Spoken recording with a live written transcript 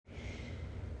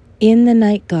In the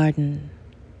Night Garden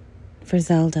for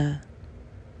Zelda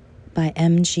by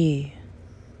M.G.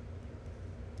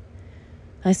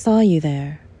 I saw you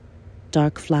there,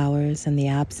 dark flowers and the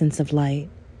absence of light,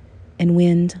 and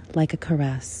wind like a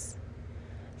caress,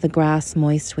 the grass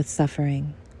moist with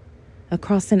suffering.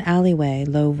 Across an alleyway,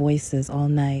 low voices all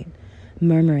night,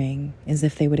 murmuring as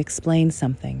if they would explain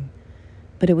something,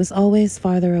 but it was always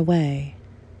farther away,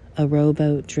 a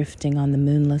rowboat drifting on the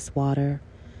moonless water.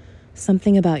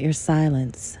 Something about your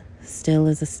silence, still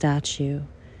as a statue.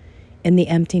 In the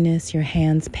emptiness, your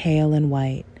hands pale and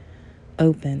white,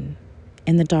 open,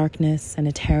 in the darkness and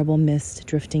a terrible mist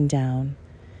drifting down.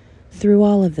 Through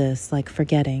all of this, like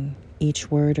forgetting,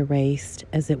 each word erased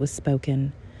as it was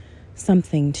spoken.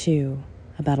 Something, too,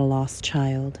 about a lost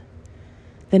child.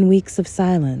 Then weeks of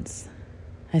silence.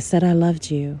 I said I loved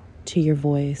you to your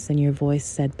voice, and your voice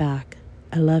said back,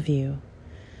 I love you.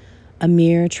 A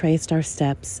mirror traced our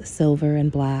steps, silver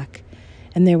and black,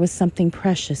 and there was something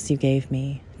precious you gave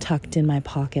me, tucked in my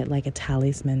pocket like a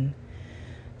talisman.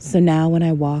 So now when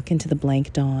I walk into the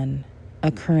blank dawn, a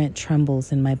current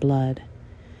trembles in my blood,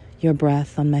 your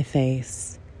breath on my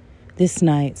face. This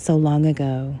night, so long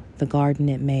ago, the garden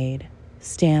it made,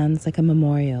 stands like a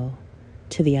memorial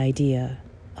to the idea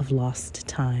of lost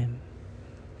time.